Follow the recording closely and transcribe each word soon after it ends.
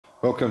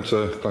Welcome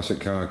to Classic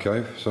Car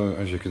Cave. So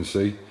as you can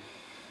see,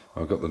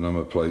 I've got the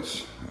number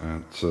plates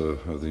at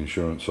the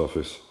insurance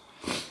office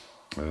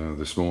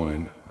this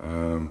morning.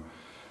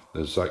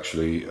 There's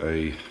actually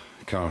a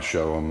car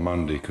show on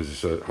Monday because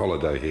it's a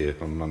holiday here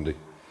on Monday,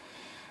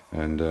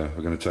 and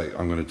I'm going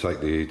to take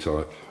the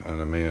E-Type,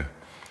 and Amir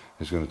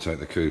is going to take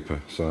the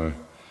Cooper. So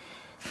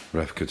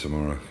Refka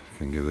tomorrow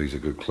can give these a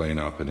good clean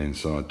up, and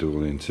inside do all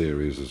the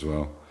interiors as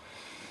well.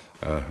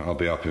 I'll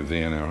be up in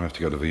Vienna. I have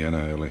to go to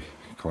Vienna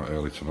quite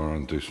early tomorrow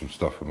and do some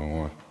stuff with my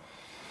wife.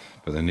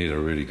 But they need a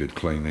really good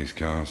clean, these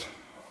cars.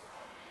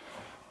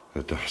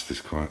 The dust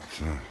is quite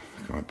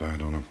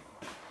bad on them.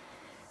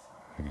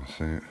 You can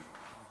see it.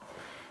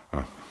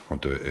 Oh, I'll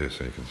do it here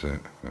so you can see it.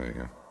 There you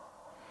go.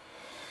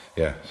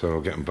 Yeah, so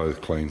I'll get them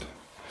both cleaned.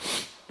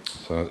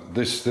 So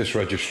this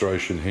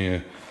registration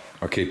here,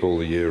 I keep all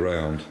the year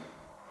round.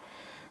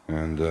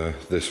 And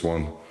this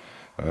one,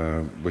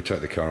 we take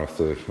the car off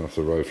the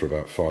road for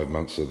about 5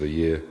 months of the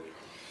year.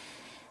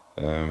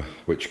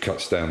 Which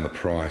cuts down the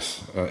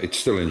price. It's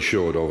still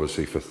insured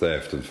obviously for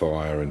theft and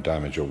fire and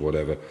damage or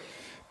whatever,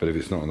 but if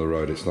it's not on the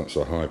road it's not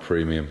so high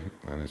premium,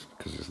 and it's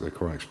because they're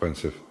quite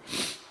expensive.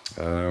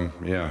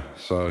 Yeah,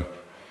 so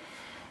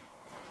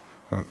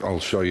I'll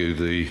show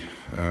you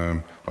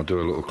I'll do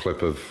a little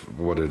clip of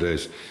what it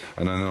is,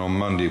 and then on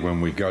Monday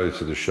when we go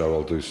to the show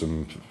I'll do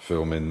some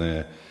film in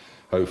there.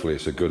 Hopefully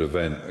it's a good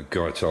event. A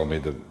guy told me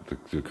that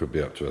there could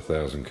be up to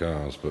 1,000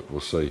 cars, but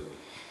we'll see.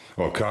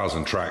 Well, cars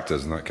and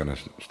tractors and that kind of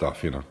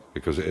stuff, you know,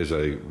 because it is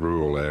a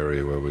rural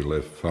area where we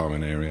live,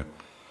 farming area.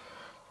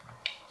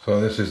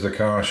 So this is the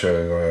car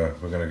show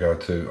we're going to go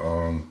to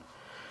on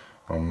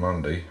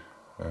Monday.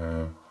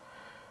 You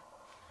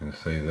can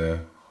see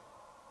there.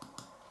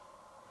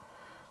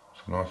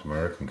 Some nice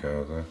American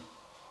cars there.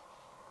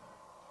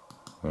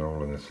 They're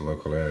all in this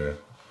local area.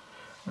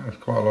 There's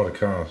quite a lot of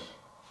cars.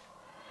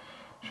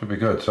 Should be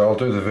good. So I'll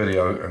do the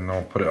video and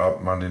I'll put it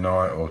up Monday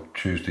night or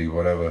Tuesday,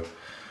 whatever.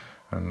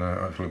 And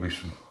hopefully there'll be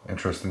some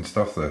interesting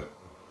stuff there.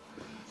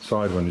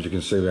 Side windows, you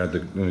can see we had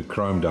the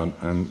chrome done,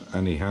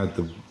 and he had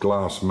the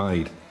glass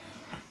made.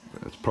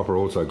 It's proper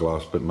auto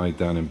glass, but made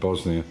down in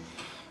Bosnia. It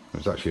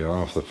was actually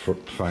half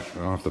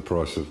the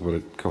price of what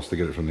it cost to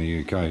get it from the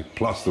UK.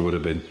 Plus there would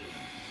have been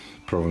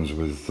problems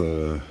with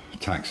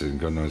taxes and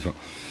God knows what.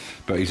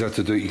 But he's had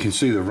to do. You can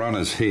see the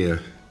runners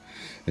here,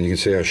 and you can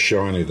see how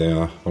shiny they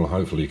are. Well,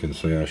 hopefully you can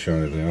see how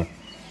shiny they are.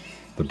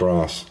 The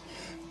brass.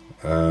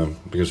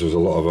 Because there's a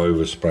lot of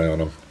overspray on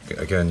them.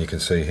 Again, you can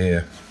see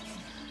here.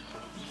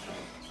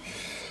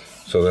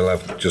 So they'll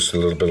have just a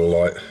little bit of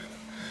light,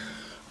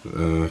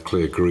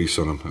 clear grease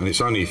on them, and it's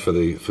only for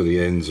the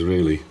ends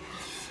really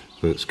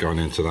that's going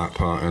into that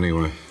part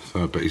anyway.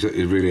 So, but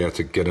he really had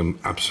to get them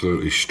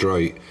absolutely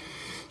straight,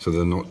 so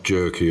they're not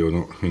jerky or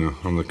not, you know,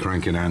 on the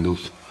cranking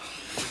handles.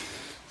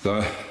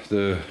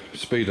 The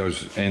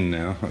speedo's in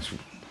now. That's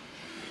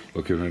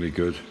looking really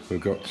good. We've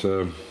got.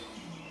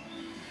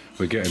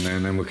 We're getting there,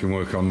 and then we can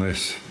work on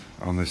this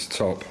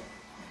top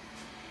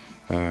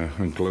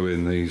and glue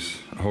in these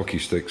hockey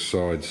stick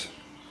sides,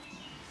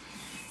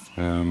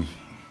 and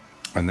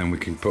then we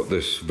can put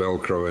this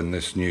Velcro and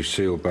this new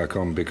seal back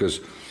on, because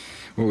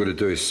what we're going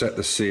to do is set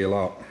the seal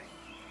up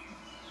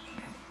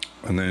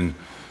and then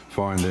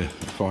find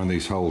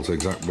these holes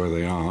exactly where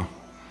they are,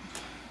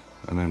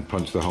 and then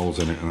punch the holes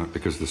in it, and that,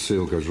 because the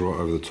seal goes right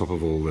over the top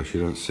of all this,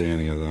 you don't see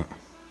any of that.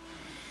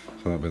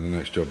 So that'll be the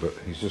next job. But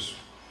he's just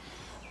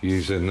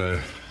using the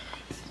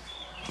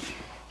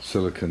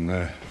silicone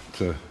there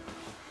so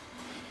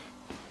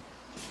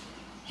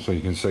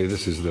you can see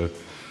this is the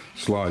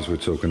slides we're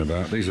talking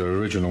about. These are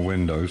original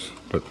windows,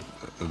 but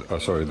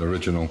sorry, the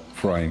original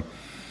frame,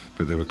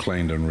 but they were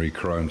cleaned and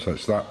re-chromed. So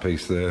it's that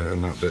piece there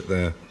and that bit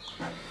there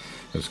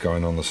that's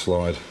going on the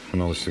slide,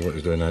 and obviously what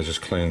he's doing now is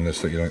just cleaning this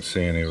so that you don't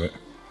see any of it.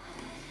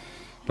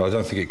 But I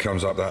don't think it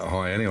comes up that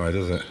high anyway,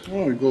 does it?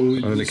 Oh,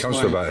 it comes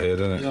to about here,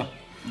 doesn't it? Yeah,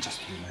 just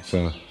nice.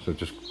 So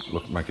just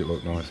make it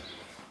look nice.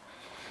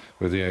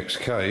 With the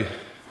XK,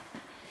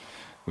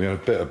 we had a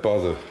bit of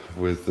bother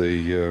with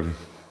the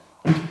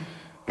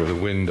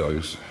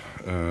windows.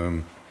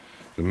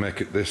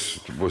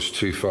 This was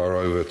too far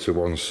over to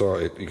one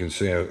side. You can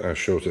see how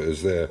short it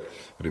is there,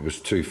 but it was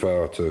too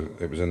far to.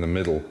 It was in the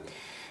middle,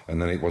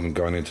 and then it wasn't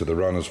going into the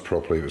runners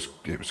properly.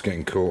 It was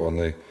getting caught on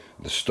the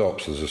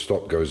stops. There's a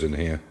stop goes in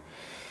here,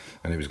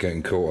 and it was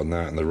getting caught on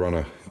that, and the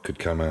runner could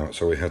come out.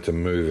 So we had to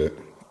move it.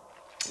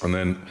 And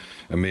then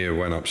Amir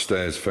went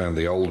upstairs, found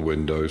the old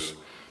windows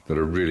that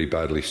are really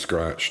badly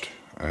scratched,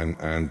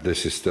 and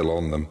this is still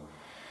on them.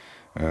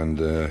 And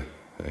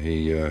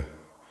he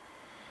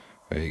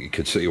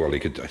could see, well,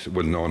 it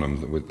wasn't on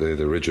them with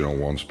the original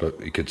ones, but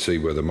he could see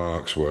where the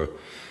marks were,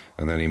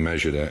 and then he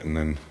measured it and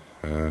then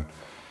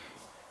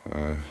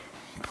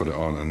put it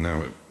on, and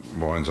now it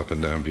winds up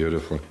and down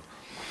beautifully.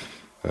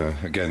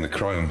 Again, the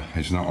chrome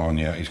is not on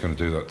yet. He's going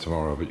to do that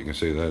tomorrow, but you can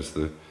see there's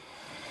the.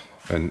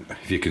 And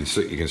if you can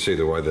see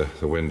the way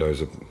the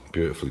windows are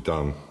beautifully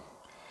done.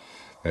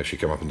 They actually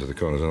come up into the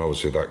corners, and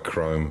obviously that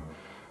chrome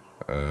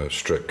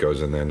strip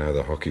goes in there now,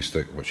 the hockey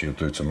stick, which you'll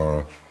do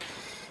tomorrow.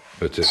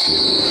 But if you...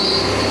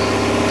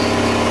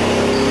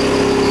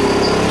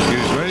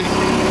 Excuse me.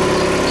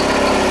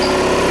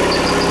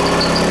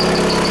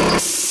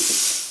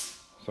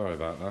 Sorry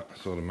about that,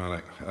 it's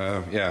automatic.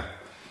 Yeah,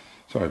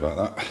 sorry about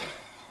that.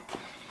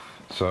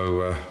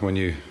 So when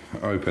you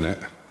open it,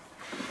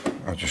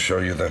 I'll just show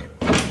you the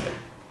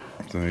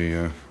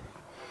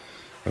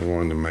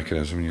winding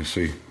mechanism. You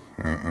see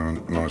how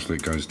nicely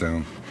it goes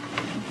down.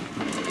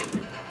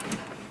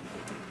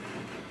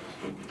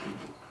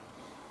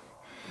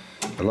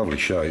 A lovely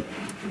shape.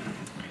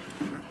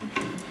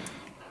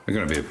 They're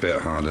going to be a bit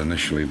hard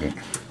initially, but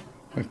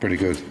they're pretty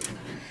good.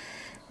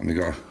 And they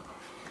got,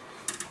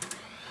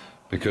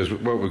 because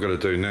what we've got to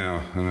do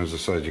now, and as I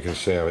said, you can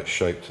see how it's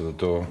shaped to the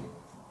door.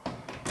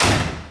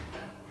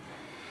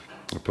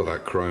 I'll put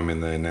that chrome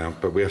in there now,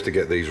 but we have to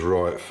get these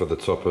right for the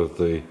top of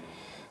the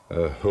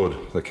hood,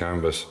 the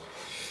canvas.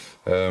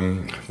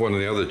 One of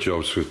the other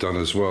jobs we've done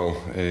as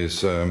well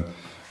is we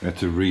had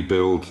to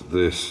rebuild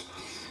this.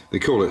 They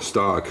call it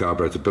starter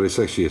carburetor, but it's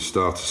actually a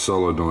starter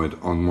solenoid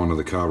on one of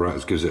the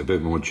carburetors. Gives it a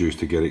bit more juice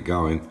to get it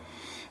going,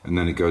 and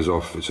then it goes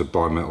off. It's a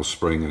bimetal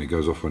spring, and it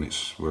goes off when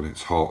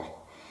it's hot.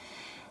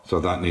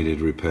 So that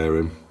needed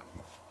repairing.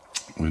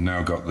 We've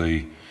now got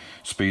the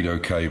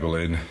speedo cable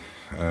in.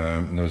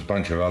 There's a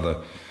bunch of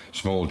other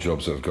small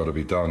jobs that have got to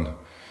be done,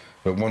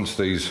 but once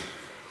these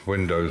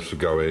windows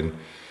go in,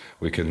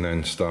 we can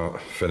then start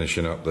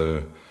finishing up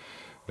the.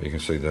 You can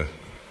see the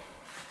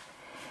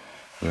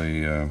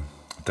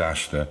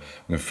dash there.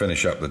 I'm going to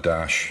finish up the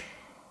dash.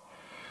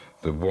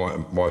 The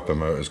wiper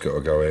motor's got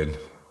to go in.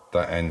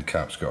 That end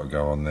cap's got to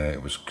go on there.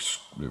 It was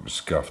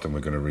scuffed, and we're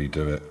going to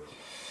redo it.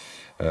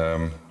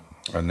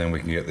 And then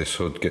we can get this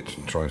hood,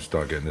 try and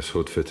start getting this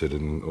hood fitted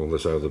and all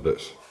this other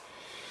bits.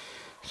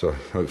 So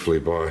hopefully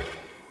by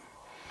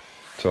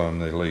the time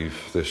they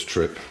leave this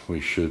trip, we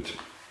should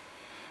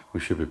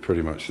be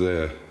pretty much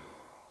there.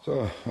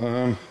 So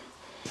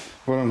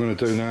what I'm going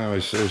to do now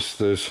is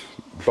there's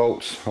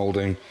bolts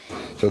holding.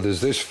 So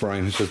there's this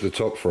frame, this is the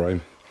top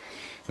frame,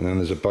 and then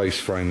there's a base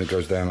frame that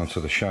goes down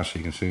onto the chassis.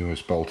 You can see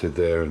it's bolted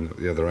there and at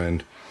the other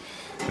end,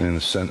 and in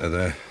the centre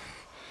there.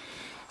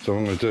 So what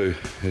I'm going to do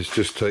is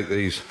just take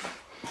these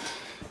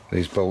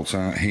bolts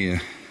out here,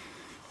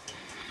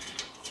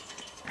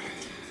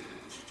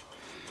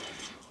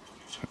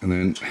 and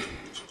then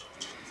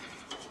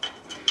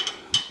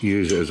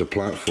use it as a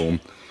platform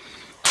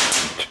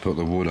to put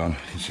the wood on. You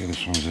can see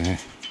this one's here,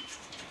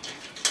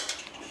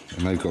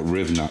 and they've got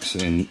riv nuts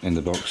in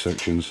the box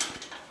sections,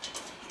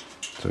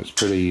 so it's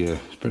pretty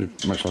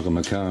much like a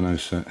Meccano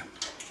set,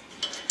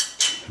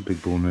 a big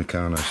bore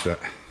Meccano set.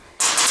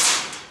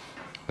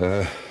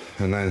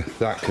 And then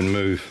that can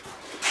move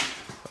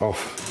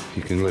off.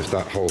 You can lift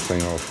that whole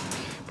thing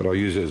off, but I'll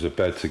use it as a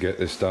bed to get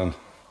this done.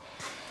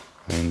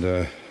 And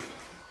I'll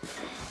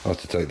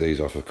have to take these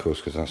off, of course,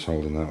 because that's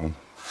holding that on.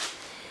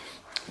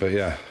 But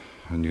yeah,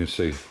 and you can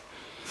see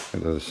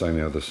they're the same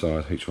the other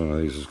side. Each one of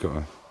these has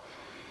got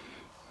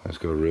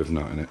a riv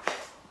nut in it.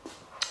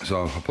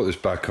 So I'll put this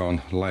back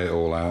on, lay it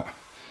all out,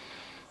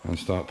 and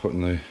start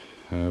putting the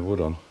wood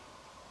on.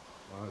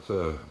 That's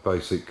a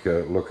basic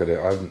look at it.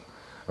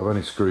 I've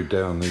only screwed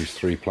down these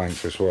 3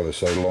 planks, that's why they're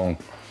so long.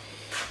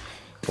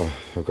 Well,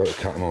 I've got to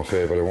cut them off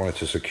here, but I wanted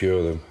to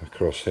secure them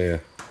across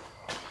here,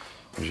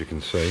 as you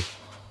can see.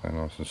 They're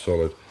nice and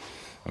solid.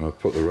 And I've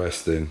put the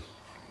rest in.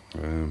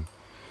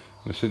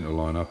 They seem to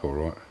line up all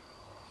right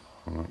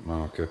on that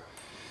marker.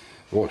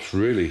 What's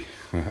really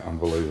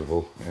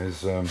unbelievable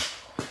is the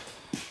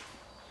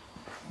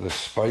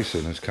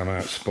spacing has come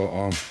out spot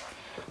on.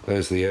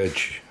 There's the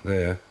edge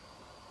there,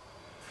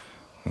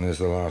 and there's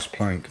the last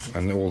plank,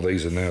 and all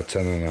these are now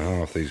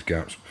 10.5, these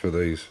gaps for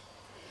these.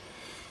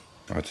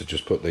 I had to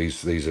just put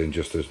these in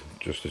just to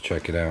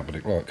check it out, but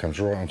it comes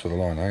right onto the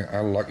line.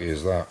 How lucky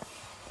is that?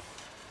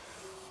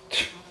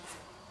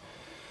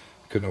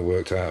 Couldn't have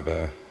worked out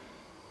better.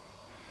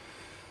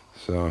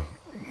 So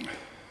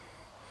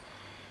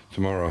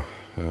tomorrow,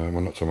 well,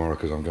 not tomorrow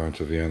because I'm going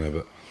to Vienna,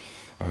 but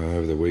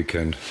over the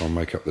weekend I'll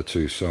make up the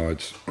 2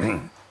 sides.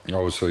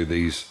 Obviously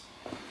these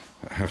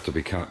have to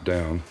be cut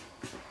down.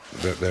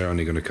 They're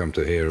only going to come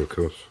to here, of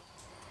course,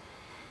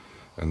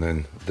 and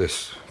then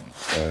this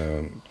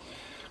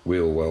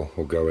wheel well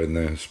will go in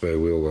there, spare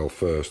wheel well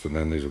first, and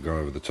then these will go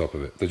over the top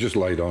of it. They're just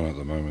laid on at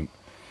the moment.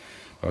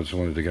 I just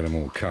wanted to get them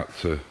all cut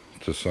to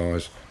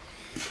size,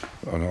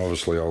 and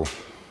obviously I'll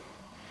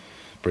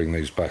bring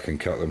these back and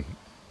cut them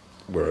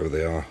wherever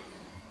they are,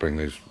 bring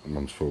these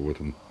ones forward,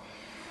 and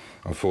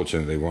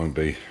unfortunately they won't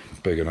be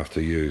big enough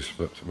to use,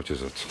 but which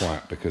is a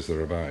twat because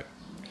they're about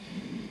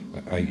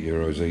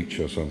 €8 each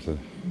or something.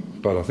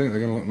 But I think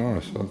they're going to look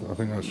nice. I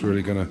think that's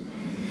really going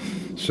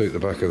to suit the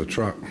back of the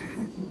truck.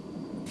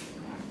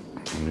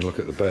 When you look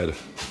at the bed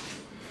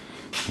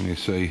and you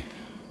see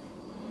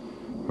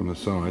from the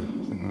side,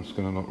 I think that's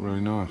going to look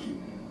really nice.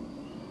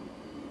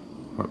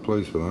 Quite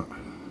pleased with that.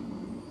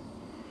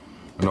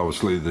 And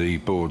obviously the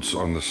boards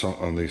on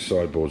these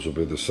sideboards will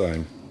be the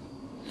same.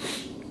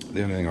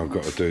 The only thing I've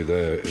got to do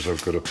there is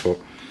I've got to put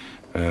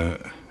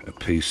a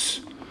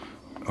piece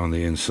on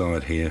the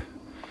inside here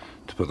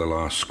to put the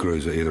last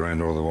screws at either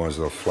end, or otherwise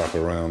they'll flap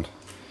around.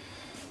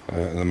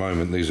 At the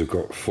moment these have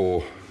got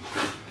 4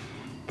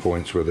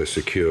 points where they're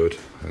secured,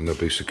 and they'll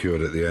be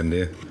secured at the end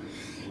here,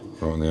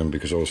 right on the end,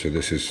 because obviously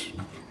this is,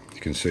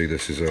 you can see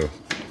this is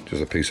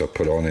just a piece I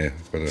put on here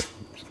with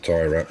a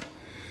tie wrap.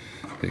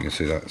 You can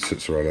see that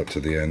sits right up to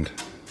the end,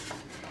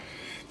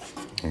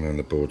 and then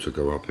the boards will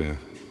go up here,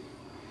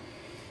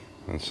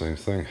 and same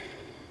thing.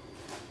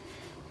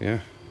 Yeah,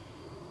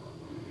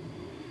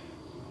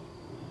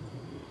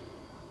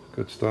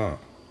 good start.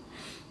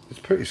 It's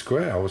pretty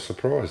square. I was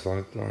surprised.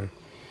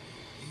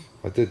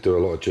 I did do a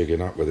lot of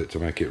jigging up with it to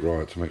make it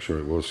right, to make sure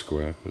it was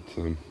square, but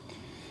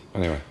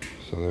anyway,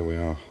 so there we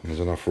are. There's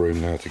enough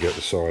room now to get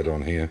the side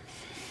on here,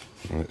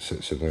 and it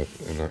sits in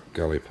that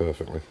galley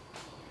perfectly.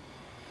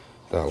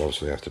 That'll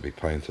obviously have to be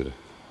painted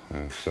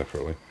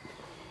separately,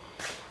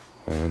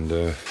 and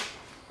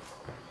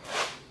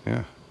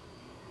yeah,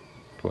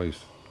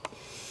 pleased.